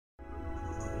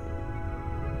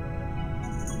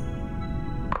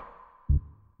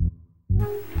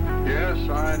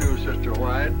I knew Sister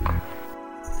White.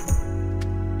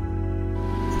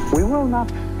 We will not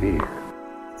fear.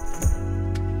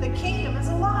 The kingdom is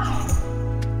alive.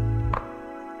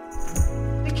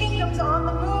 The kingdom's on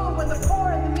the move with the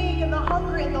poor and the meek and the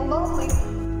hungry and the lonely.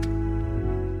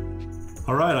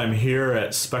 All right, I'm here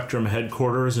at Spectrum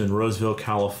headquarters in Roseville,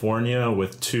 California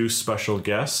with two special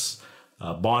guests,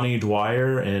 Bonnie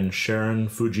Dwyer and Sharon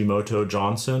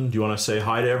Fujimoto-Johnson. Do you want to say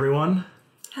hi to everyone?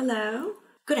 Hello.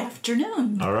 Good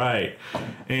afternoon. All right.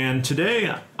 And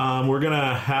today we're going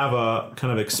to have a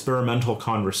kind of experimental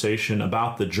conversation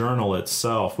about the journal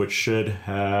itself, which should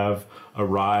have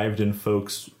arrived in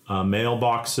folks'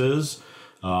 mailboxes.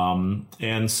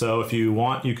 And so if you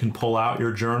want, you can pull out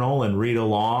your journal and read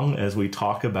along as we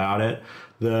talk about it.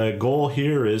 The goal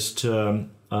here is to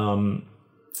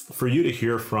for you to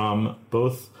hear from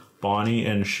both Bonnie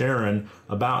and Sharon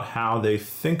about how they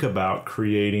think about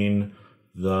creating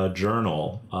the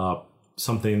journal,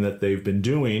 something that they've been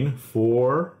doing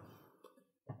for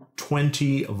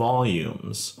 20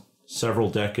 volumes, several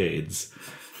decades.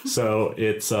 So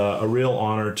it's a real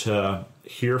honor to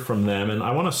hear from them. And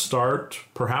I want to start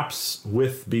perhaps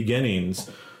with beginnings.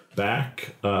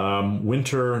 Back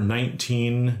winter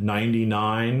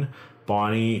 1999,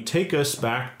 Bonnie, take us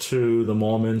back to the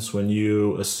moments when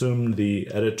you assumed the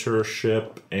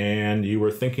editorship and you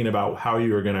were thinking about how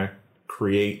you were going to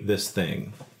create this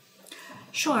thing.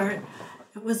 Sure.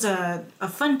 It was a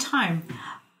fun time.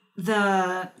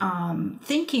 The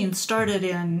thinking started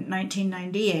in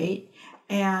 1998,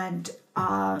 and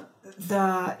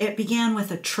it began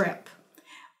with a trip.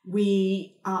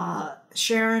 We,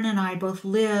 Sharon and I both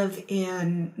live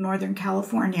in Northern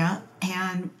California,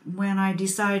 and when I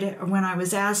was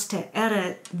asked to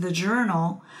edit the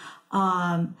journal,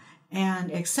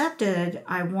 and accepted,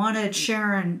 I wanted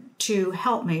Sharon to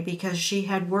help me because she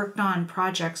had worked on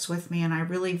projects with me and I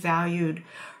really valued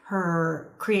her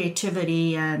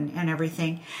creativity and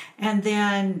everything. And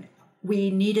then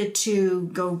we needed to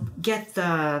go get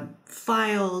the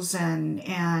files and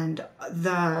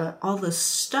all the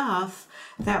stuff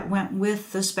that went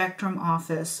with the Spectrum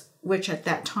office, which at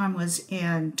that time was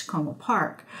in Tacoma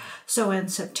Park. So in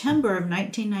September of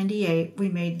 1998, we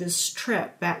made this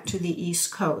trip back to the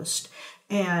East Coast.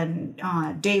 And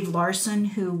Dave Larson,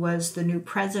 who was the new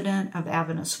president of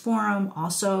Adventist Forum,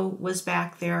 also was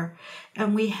back there.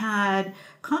 And we had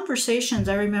conversations,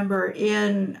 I remember,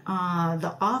 in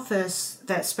the office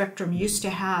that Spectrum used to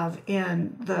have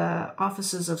in the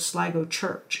offices of Sligo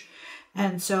Church.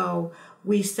 And so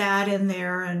we sat in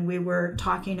there and we were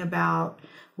talking about,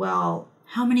 well,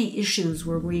 how many issues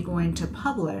were we going to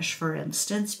publish, for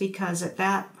instance, because at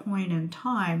that point in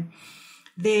time,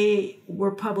 they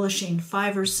were publishing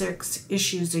 5 or 6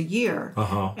 issues a year.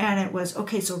 And it was,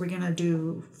 okay, so we're going to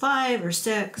do 5 or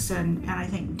 6. And I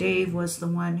think Dave was the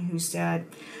one who said,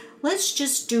 let's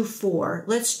just do 4.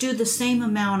 Let's do the same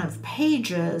amount of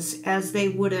pages as they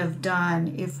would have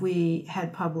done if we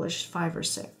had published 5 or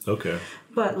 6. Okay.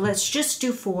 But let's just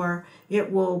do 4.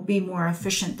 It will be more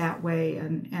efficient that way,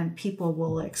 and people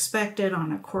will expect it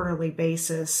on a quarterly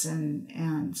basis.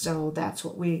 And so that's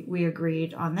what we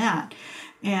agreed on that.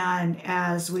 And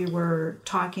as we were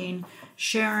talking,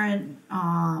 Sharon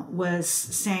was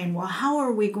saying, well, how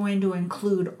are we going to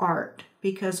include art?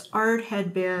 Because art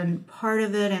had been part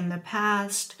of it in the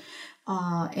past,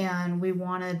 and we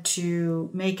wanted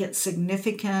to make it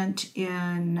significant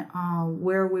in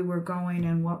where we were going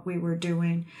and what we were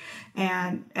doing.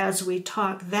 And as we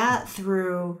talked that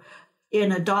through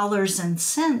in a dollars and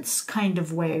cents kind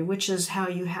of way, which is how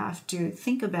you have to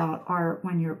think about art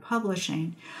when you're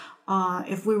publishing,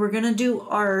 if we were going to do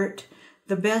art,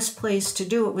 the best place to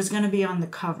do it was going to be on the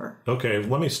cover. Okay,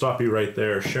 let me stop you right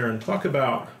there. Sharon, talk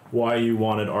about why you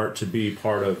wanted art to be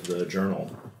part of the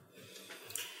journal.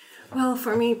 Well,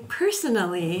 for me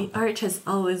personally, art has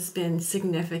always been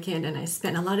significant, and I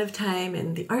spent a lot of time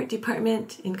in the art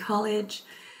department in college.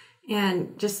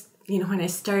 And just, when I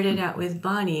started out with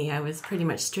Bonnie, I was pretty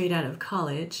much straight out of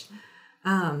college.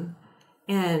 And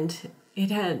it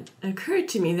had occurred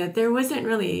to me that there wasn't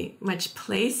really much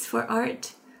place for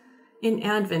art in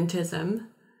Adventism.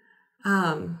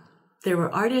 There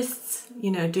were artists,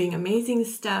 doing amazing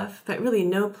stuff, but really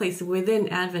no place within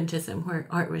Adventism where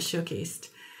art was showcased.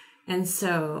 And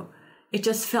so it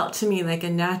just felt to me like a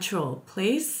natural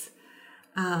place.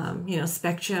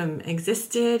 Spectrum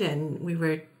existed and we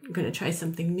were going to try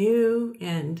something new,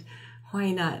 and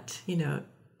why not,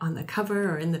 on the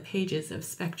cover or in the pages of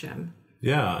Spectrum.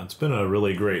 Yeah, it's been a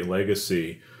really great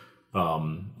legacy.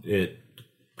 It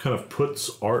kind of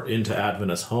puts art into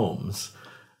Adventist homes.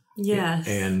 Yes.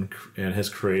 And has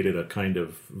created a kind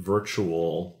of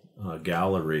virtual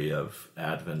gallery of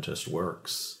Adventist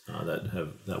works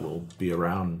that will be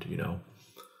around,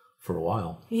 for a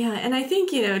while. Yeah, and I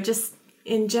think, just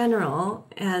in general,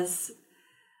 as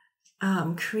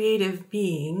creative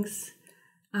beings,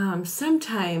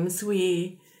 sometimes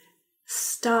we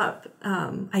stop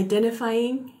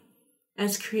identifying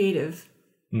as creative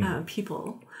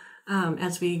people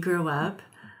as we grow up.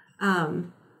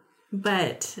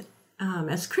 But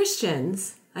as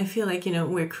Christians, I feel like,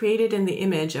 we're created in the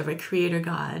image of a creator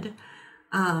God.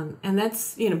 And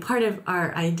that's, part of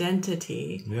our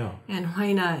identity. Yeah. And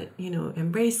why not,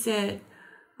 embrace it?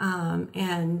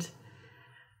 And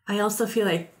I also feel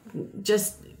like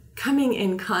just coming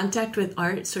in contact with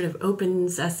art sort of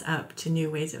opens us up to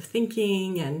new ways of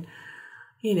thinking and,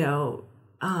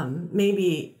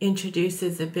 maybe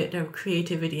introduces a bit of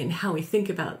creativity in how we think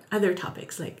about other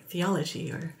topics like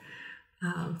theology or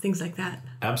things like that.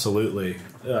 Absolutely.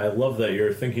 I love that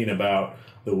you're thinking about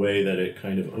the way that it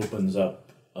kind of opens up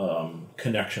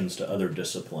connections to other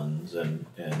disciplines, and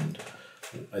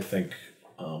I think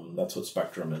that's what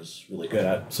Spectrum is really good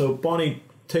at. So, Bonnie,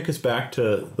 take us back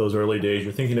to those early days.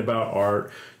 You're thinking about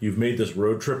art. You've made this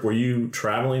road trip. Were you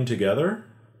traveling together?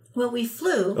 Well, we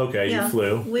flew. Okay, yeah, you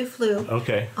flew. We flew.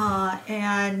 Okay.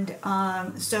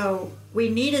 So we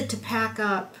needed to pack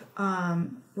up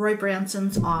Roy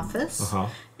Branson's office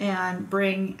and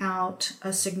bring out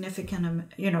a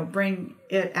significant, bring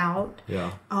it out.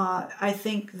 Yeah. I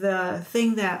think the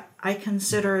thing that I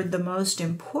considered the most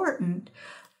important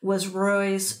was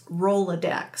Roy's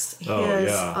Rolodex.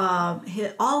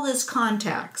 All his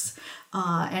contacts.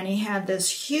 And he had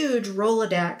this huge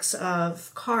Rolodex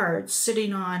of cards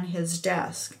sitting on his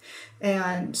desk.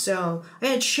 And so I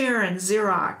had Sharon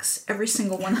Xerox every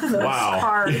single one of those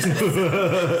cards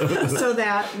so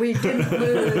that we didn't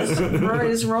lose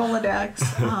Roy's Rolodex.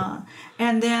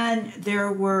 And then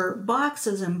there were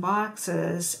boxes and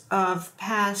boxes of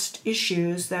past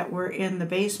issues that were in the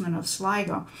basement of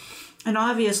Sligo. And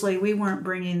obviously we weren't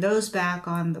bringing those back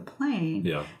on the plane.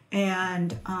 Yeah.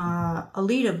 And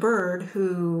Alita Bird,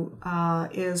 who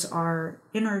is our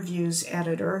interviews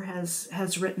editor,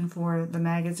 has written for the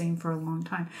magazine for a long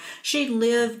time. She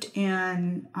lived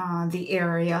in the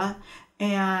area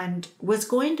and was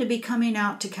going to be coming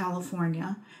out to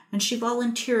California. And she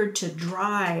volunteered to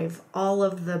drive all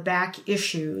of the back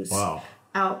issues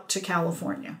out to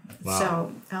California.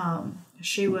 Wow. So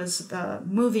she was the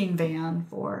moving van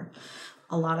for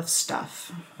a lot of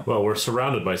stuff. Well, we're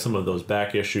surrounded by some of those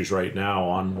back issues right now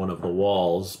on one of the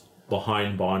walls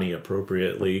behind Bonnie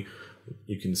appropriately.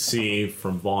 You can see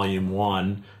from volume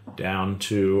 1 down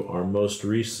to our most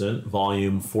recent,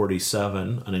 volume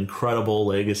 47, an incredible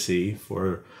legacy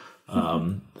for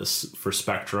for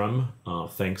Spectrum,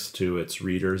 thanks to its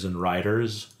readers and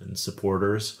writers and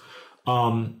supporters.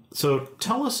 So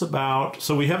tell us about,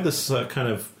 so we have this kind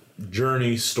of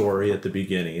journey story at the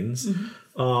beginnings.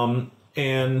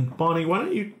 And Bonnie, why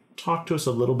don't you talk to us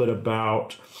a little bit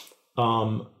about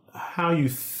how you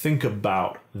think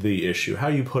about the issue, how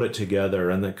you put it together,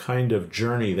 and the kind of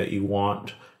journey that you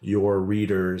want your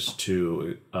readers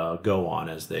to go on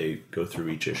as they go through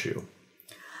each issue.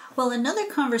 Well, another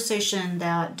conversation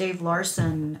that Dave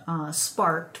Larson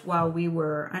sparked while we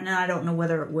were, and I don't know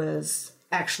whether it was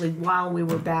actually while we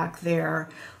were back there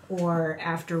or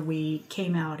after we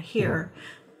came out here,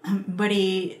 but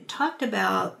he talked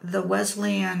about the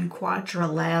Wesleyan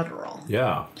quadrilateral.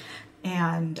 Yeah.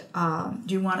 And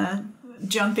do you want to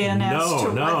jump in as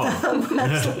to what the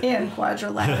Wesleyan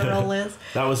quadrilateral is?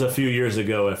 That was a few years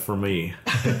ago for me.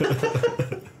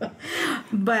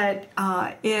 But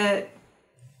it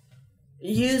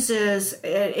is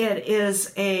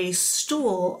a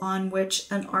stool on which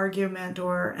an argument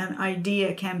or an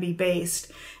idea can be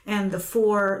based. And the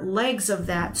 4 legs of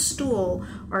that stool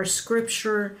are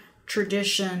scripture,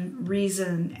 tradition,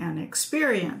 reason, and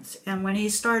experience. And when he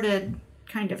started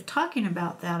kind of talking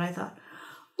about that, I thought,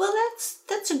 well,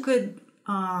 that's a good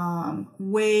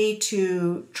way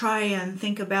to try and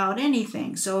think about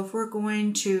anything. So if we're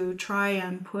going to try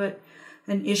and put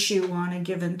an issue on a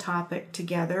given topic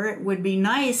together, it would be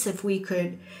nice if we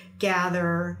could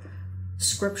gather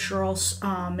scriptural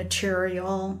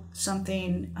material,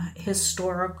 something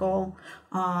historical,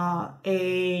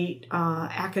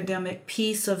 academic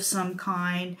piece of some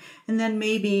kind, and then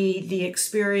maybe the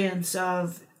experience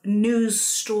of news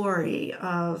story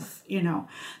of,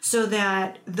 so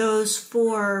that those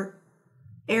 4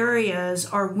 areas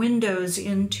are windows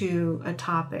into a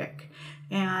topic.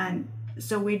 And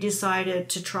so we decided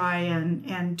to try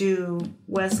and do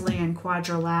Wesleyan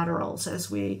quadrilaterals as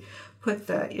we put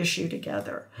the issue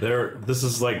together. This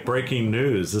is like breaking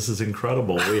news. This is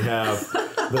incredible. We have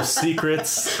the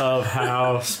secrets of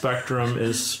how Spectrum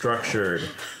is structured.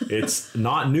 It's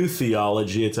not new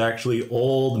theology. It's actually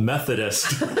old Methodist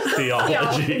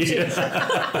theology.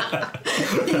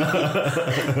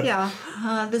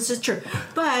 This is true.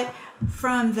 But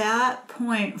from that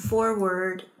point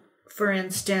forward, for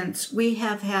instance, we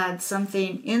have had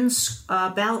something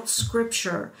about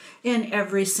Scripture in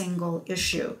every single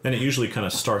issue. And it usually kind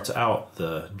of starts out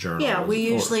the journal. Yeah, we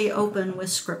usually open with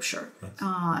Scripture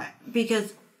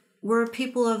because we're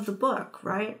people of the book,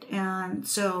 right? And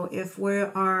so if we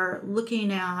are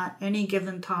looking at any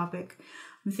given topic,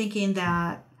 I'm thinking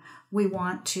that we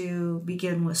want to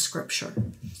begin with Scripture.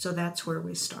 So that's where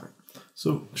we start.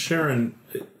 So Sharon,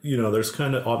 there's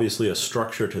kind of obviously a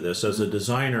structure to this. As a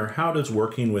designer, how does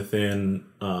working within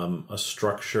a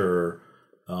structure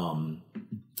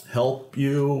help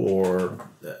you, or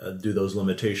do those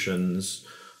limitations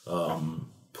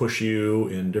push you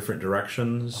in different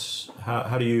directions?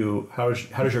 How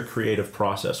does your creative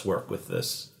process work with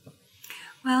this?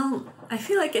 Well, I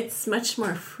feel like it's much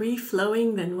more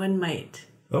free-flowing than one might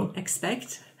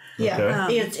expect. Yeah,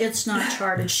 okay. It's not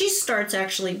charted. She starts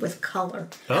actually with color.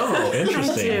 Oh,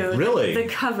 interesting. I do. Really? The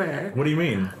cover. What do you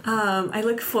mean? I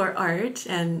look for art,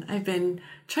 and I've been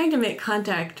trying to make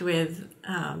contact with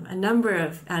a number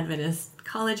of Adventist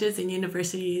colleges and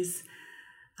universities,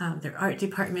 their art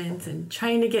departments, and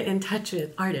trying to get in touch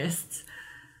with artists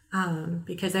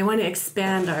because I want to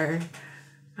expand our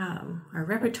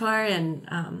repertoire and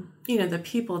the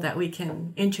people that we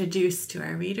can introduce to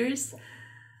our readers.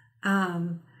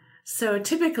 So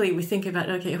typically we think about,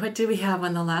 okay, what do we have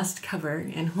on the last cover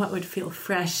and what would feel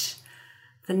fresh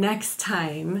the next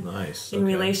time in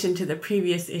relation to the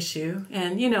previous issue?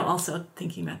 And, also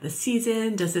thinking about the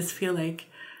season. Does this feel like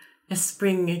a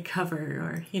spring cover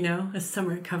or, a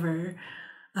summer cover?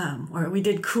 Or we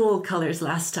did cool colors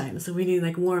last time, so we need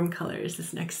like warm colors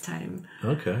this next time.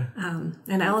 Okay.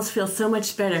 And I always feel so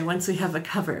much better once we have a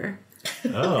cover.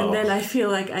 Oh. And then I feel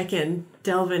like I can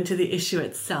delve into the issue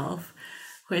itself,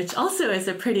 which also is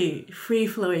a pretty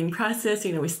free-flowing process.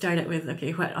 We start it with,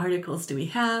 okay, what articles do we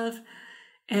have?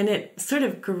 And it sort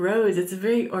of grows. It's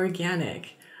very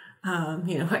organic.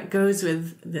 What goes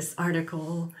with this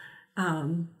article,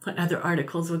 what other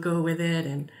articles will go with it.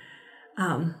 And,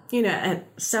 at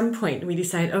some point we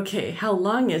decide, okay, how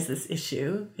long is this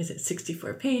issue? Is it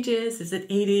 64 pages? Is it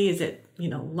 80? Is it,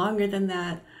 longer than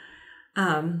that?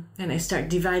 And I start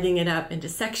dividing it up into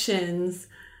sections,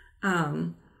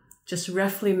 just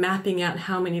roughly mapping out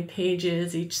how many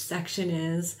pages each section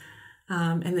is,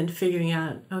 and then figuring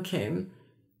out, okay,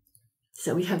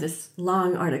 so we have this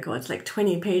long article, it's like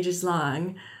 20 pages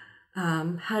long.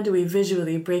 How do we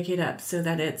visually break it up so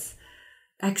that it's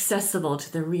accessible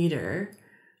to the reader?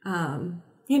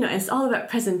 It's all about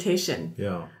presentation.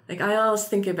 Yeah. Like I always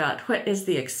think about what is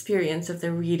the experience of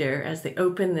the reader as they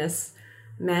open this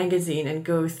magazine and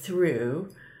go through.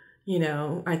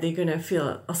 Are they going to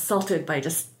feel assaulted by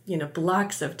just,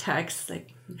 blocks of text?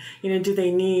 Like, do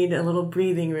they need a little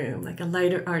breathing room, like a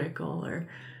lighter article or,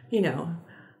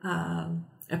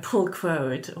 a pull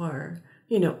quote or,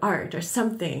 art or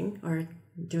something? Or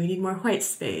do we need more white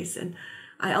space? And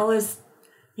I always,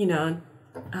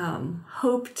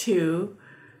 hope to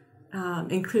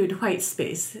include white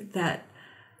space that,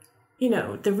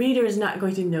 the reader is not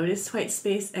going to notice white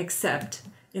space except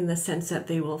in the sense that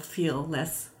they will feel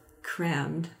less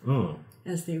crammed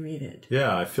as they read it.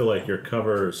 Yeah, I feel like your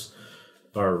covers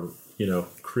are,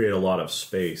 create a lot of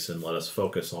space and let us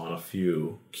focus on a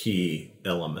few key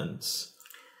elements.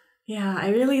 Yeah, I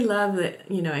really love that,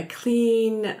 a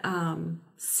clean,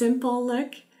 simple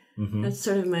look. Mm-hmm. That's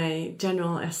sort of my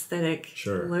general aesthetic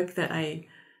look that I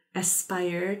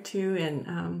aspire to.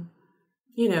 And,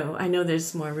 I know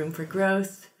there's more room for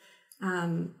growth,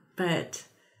 but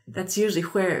that's usually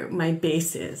where my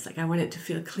base is. Like I want it to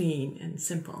feel clean and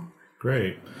simple.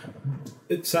 Great.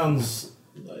 It sounds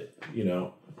like,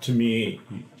 to me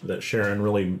that Sharon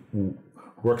really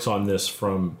works on this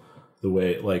from the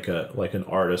way like an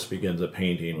artist begins a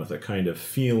painting with a kind of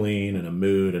feeling and a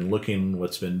mood and looking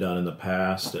what's been done in the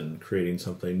past and creating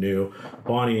something new.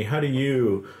 Bonnie, how do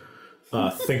you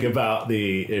think about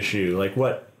the issue? Like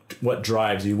what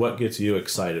drives you? What gets you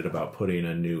excited about putting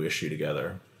a new issue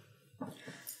together?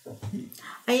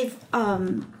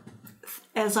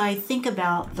 As I think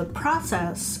about the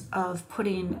process of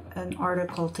putting an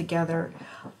article together,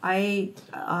 I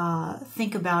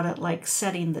think about it like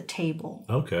setting the table.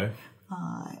 Okay.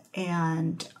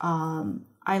 And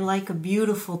I like a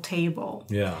beautiful table.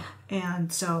 Yeah.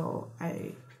 And so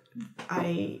I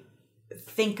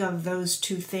think of those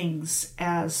two things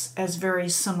as very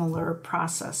similar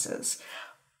processes.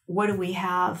 What do we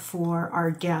have for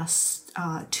our guests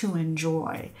to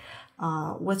enjoy?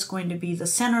 What's going to be the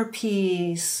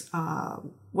centerpiece?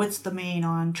 What's the main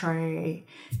entree?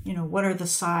 What are the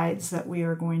sides that we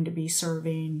are going to be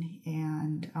serving?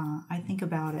 And I think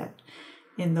about it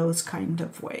in those kind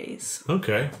of ways.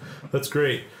 Okay, that's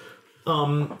great.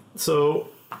 So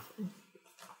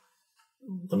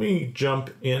let me jump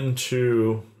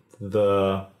into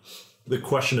the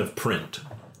question of print.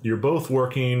 You're both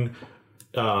working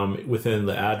within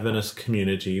the Adventist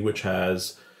community, which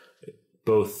has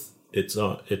both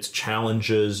its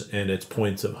challenges and its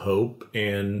points of hope,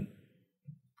 and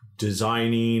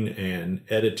designing and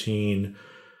editing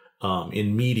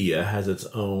in media has its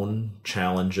own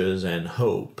challenges and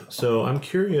hope. So I'm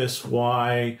curious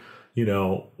why,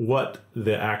 what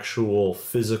the actual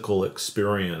physical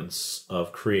experience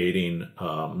of creating,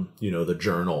 the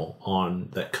journal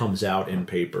that comes out in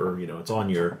paper, it's on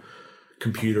your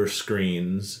computer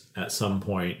screens at some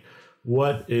point.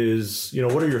 What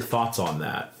are your thoughts on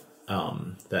that,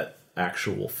 that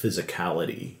actual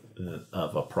physicality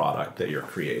of a product that you're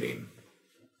creating?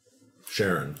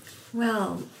 Sharon.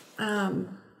 Well,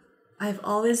 I've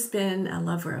always been a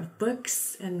lover of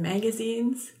books and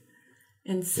magazines,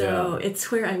 and so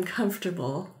it's where I'm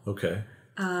comfortable. Okay.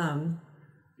 I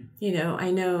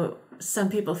know some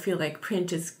people feel like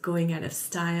print is going out of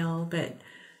style, but,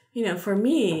 for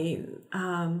me,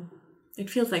 it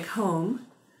feels like home.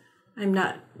 I'm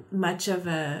not much of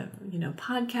a,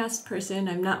 podcast person.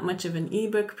 I'm not much of an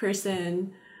ebook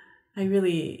person. I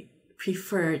really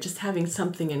prefer just having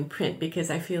something in print because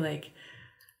I feel like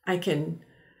I can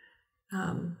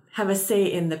have a say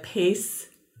in the pace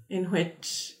in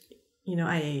which,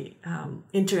 I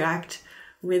interact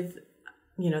with,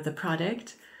 the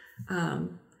product.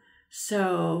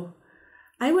 So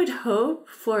I would hope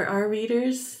for our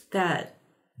readers that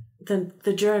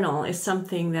the journal is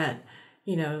something that,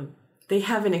 they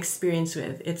have an experience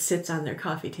with. It sits on their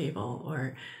coffee table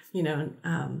or,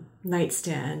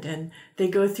 nightstand, and they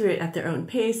go through it at their own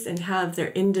pace and have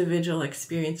their individual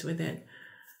experience with it.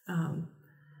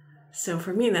 So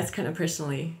for me, that's kind of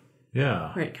personally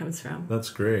where it comes from. That's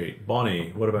great.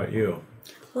 Bonnie, what about you?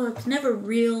 Well, it's never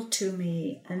real to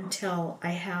me until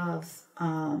I have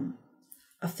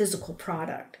a physical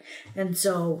product. And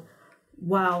so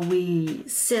while we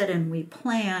sit and we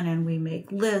plan and we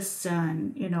make lists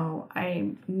and,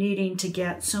 I'm needing to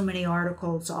get so many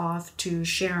articles off to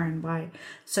Sharon by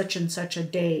such and such a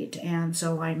date. And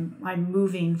so I'm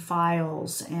moving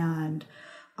files and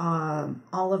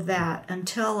all of that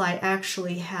until I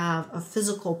actually have a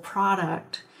physical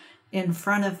product in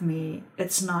front of me,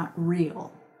 it's not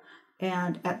real.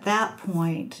 And at that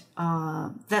point,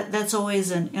 that's always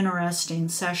an interesting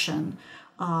session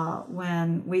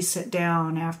when we sit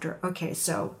down after, okay,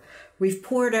 so we've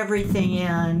poured everything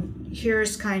in.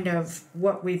 Here's kind of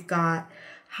what we've got.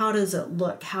 How does it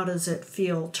look? How does it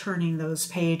feel turning those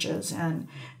pages?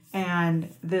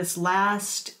 And this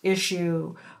last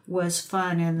issue was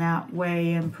fun in that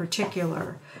way in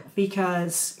particular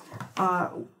because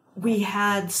we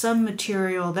had some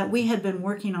material that we had been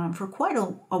working on for quite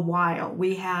a while.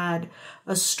 We had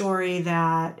a story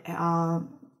that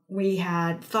we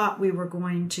had thought we were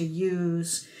going to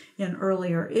use in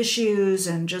earlier issues,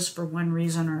 and just for one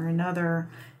reason or another,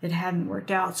 it hadn't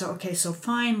worked out. So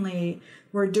finally,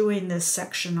 we're doing this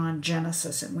section on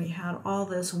Genesis, and we had all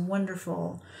this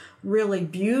wonderful, really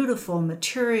beautiful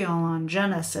material on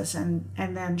Genesis, and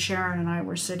then Sharon and I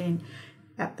were sitting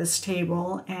at this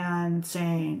table and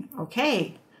saying,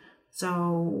 okay,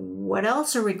 so what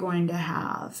else are we going to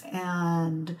have?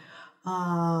 And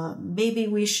maybe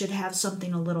we should have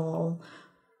something a little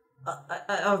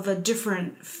of a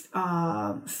different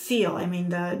feel. I mean,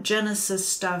 the Genesis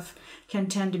stuff can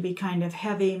tend to be kind of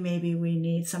heavy. Maybe we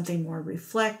need something more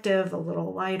reflective, a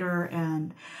little lighter.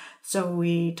 And so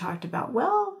we talked about,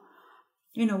 well,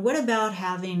 what about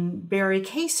having Barry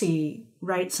Casey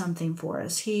write something for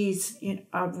us? He's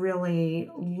a really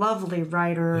lovely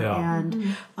writer,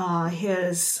 and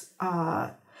his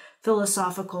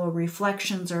philosophical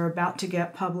reflections are about to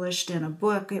get published in a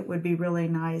book. It would be really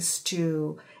nice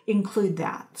to include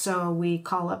that. So we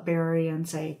call up Barry and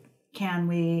say, can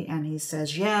we? And he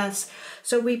says yes.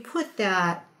 So we put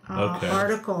that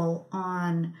article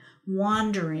on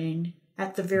wandering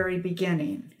at the very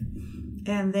beginning.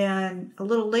 And then a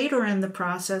little later in the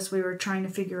process, we were trying to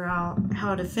figure out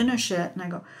how to finish it. And I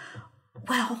go,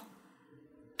 well,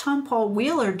 Tom Paul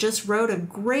Wheeler just wrote a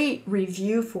great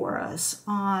review for us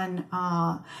on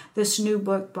this new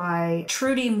book by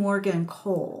Trudy Morgan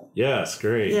Cole. Yes,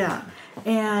 great. Yeah,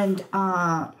 and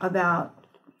about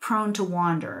Prone to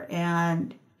Wander.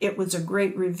 And it was a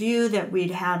great review that we'd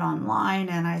had online.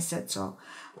 And I said, so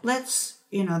let's,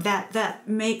 that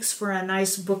makes for a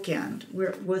nice bookend.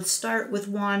 We'll start with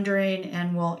wandering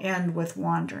and we'll end with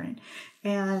wandering.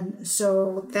 And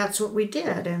so that's what we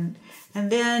did. And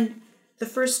then the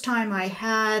first time I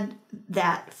had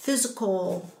that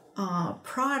physical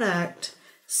product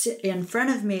in front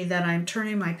of me that I'm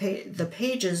turning the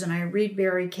pages and I read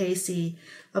Barry Casey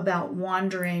about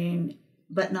wandering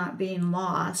but not being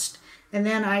lost. And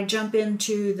then I jump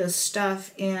into the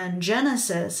stuff in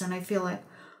Genesis and I feel like,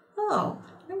 oh,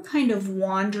 I'm kind of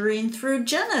wandering through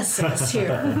Genesis here.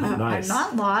 Nice. I'm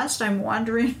not lost. I'm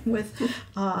wandering with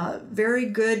very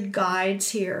good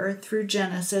guides here through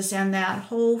Genesis. And that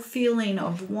whole feeling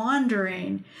of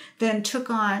wandering then took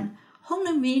on whole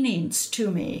new meanings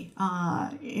to me.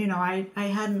 I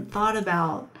hadn't thought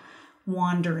about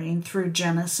wandering through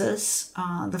Genesis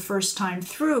the first time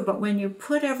through, but when you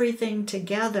put everything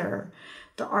together,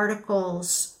 the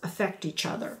articles affect each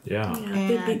other. Yeah.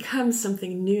 It becomes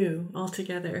something new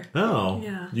altogether. Oh.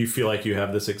 Yeah. You feel like you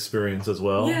have this experience as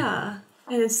well? Yeah.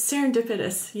 And it's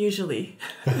serendipitous, usually.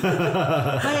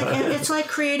 But it's like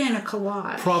creating a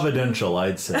collage. Providential,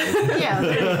 I'd say. Yeah.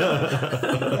 There you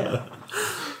go.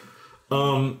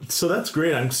 Yeah. So that's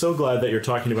great. I'm so glad that you're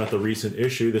talking about the recent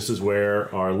issue. This is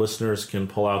where our listeners can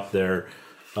pull out their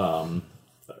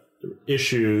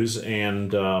issues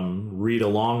and read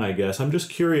along, I guess. I'm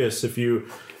just curious if I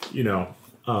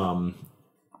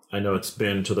know it's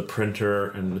been to the printer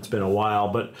and it's been a while,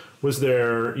 but was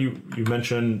there, you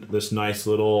mentioned this nice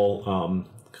little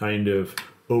kind of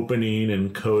opening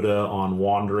and coda on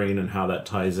wandering and how that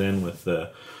ties in with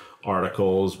the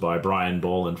articles by Brian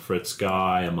Bull and Fritz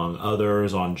Guy, among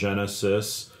others, on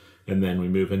Genesis. And then we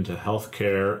move into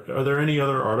healthcare. Are there any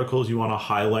other articles you want to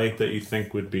highlight that you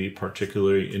think would be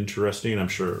particularly interesting? I'm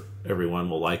sure everyone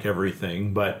will like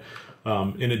everything, but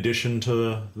in addition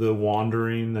to the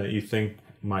wandering that you think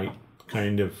might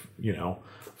kind of,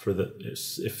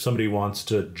 if somebody wants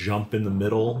to jump in the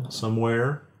middle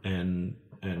somewhere and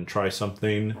try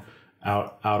something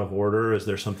out of order, is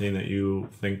there something that you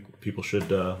think people should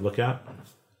look at,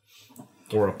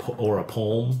 or a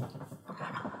poem?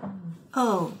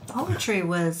 Oh, poetry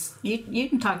was, you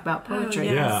can talk about poetry.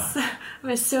 Oh, yes. Yeah. I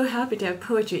was so happy to have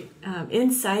poetry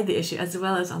inside the issue as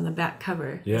well as on the back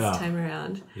cover this time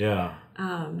around. Yeah.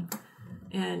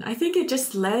 And I think it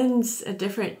just lends a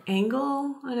different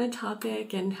angle on a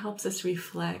topic and helps us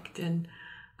reflect, and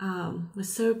was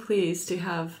so pleased to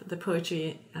have the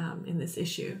poetry in this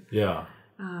issue. Yeah.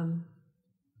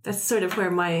 That's sort of where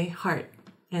my heart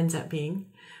ends up being.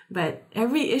 But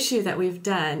every issue that we've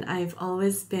done, I've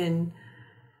always been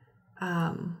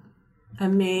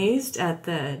amazed at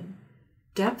the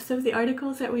depth of the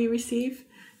articles that we receive.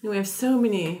 We have so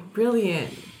many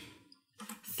brilliant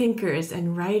thinkers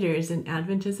and writers in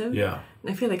Adventism. Yeah.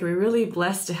 And I feel like we're really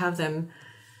blessed to have them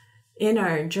in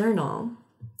our journal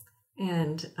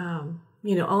and,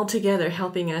 all together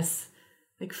helping us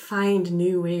find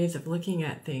new ways of looking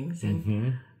at things.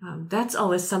 And that's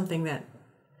always something that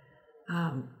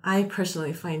I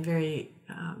personally find very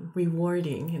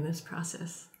rewarding in this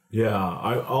process. Yeah,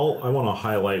 I want to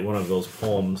highlight one of those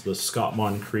poems, the Scott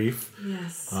Moncrief.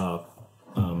 Yes. A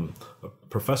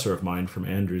professor of mine from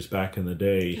Andrews back in the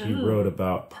day, he wrote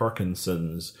about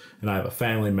Parkinson's, and I have a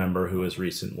family member who was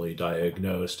recently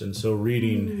diagnosed, and so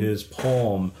reading his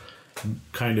poem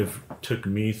kind of took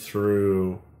me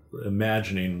through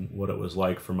imagining what it was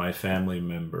like for my family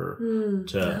member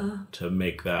to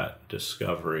make that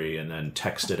discovery and then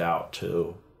text it out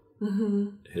to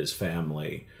his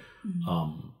family,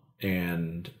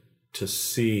 and to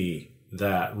see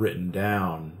that written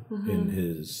down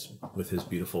with his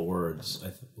beautiful words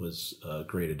was a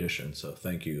great addition. So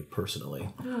thank you personally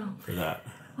for that.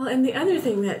 Well, and the other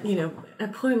thing that a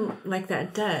poem like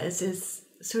that does is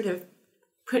sort of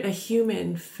put a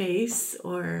human face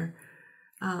or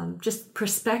just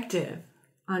perspective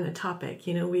on a topic.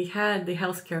 We had the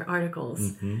healthcare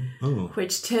articles,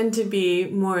 which tend to be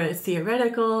more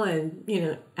theoretical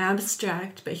and,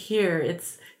 abstract. But here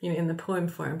it's, in the poem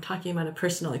form, talking about a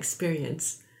personal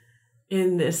experience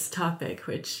in this topic,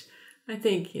 which I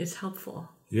think is helpful.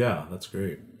 Yeah, that's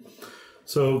great.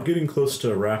 So getting close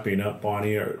to wrapping up,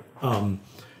 Bonnie,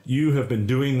 you have been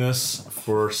doing this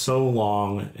for so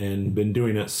long and been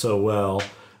doing it so well.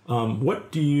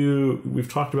 We've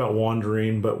talked about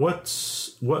wandering, but what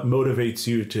motivates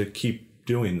you to keep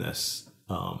doing this?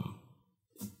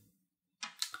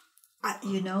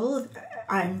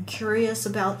 I'm curious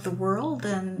about the world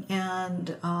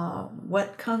and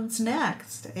what comes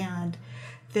next. And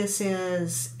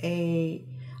I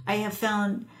have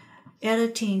found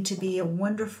editing to be a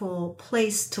wonderful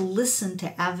place to listen to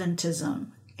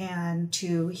Adventism and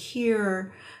to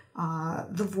hear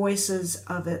the voices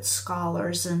of its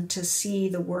scholars and to see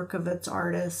the work of its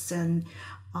artists and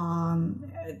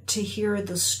to hear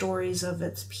the stories of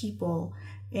its people.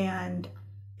 And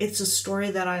it's a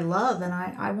story that I love, and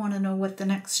I want to know what the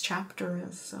next chapter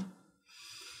is. So.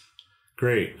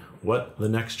 Great. What the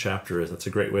next chapter is. That's a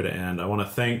great way to end. I want to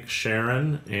thank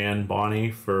Sharon and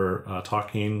Bonnie for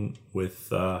talking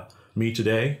with me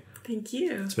today. Thank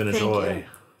you. It's been a joy.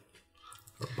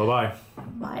 Bye-bye.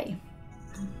 Bye.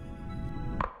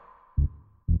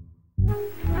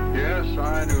 Yes,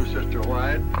 I do, Sister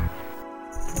White.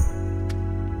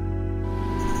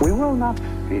 We will not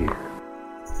fear.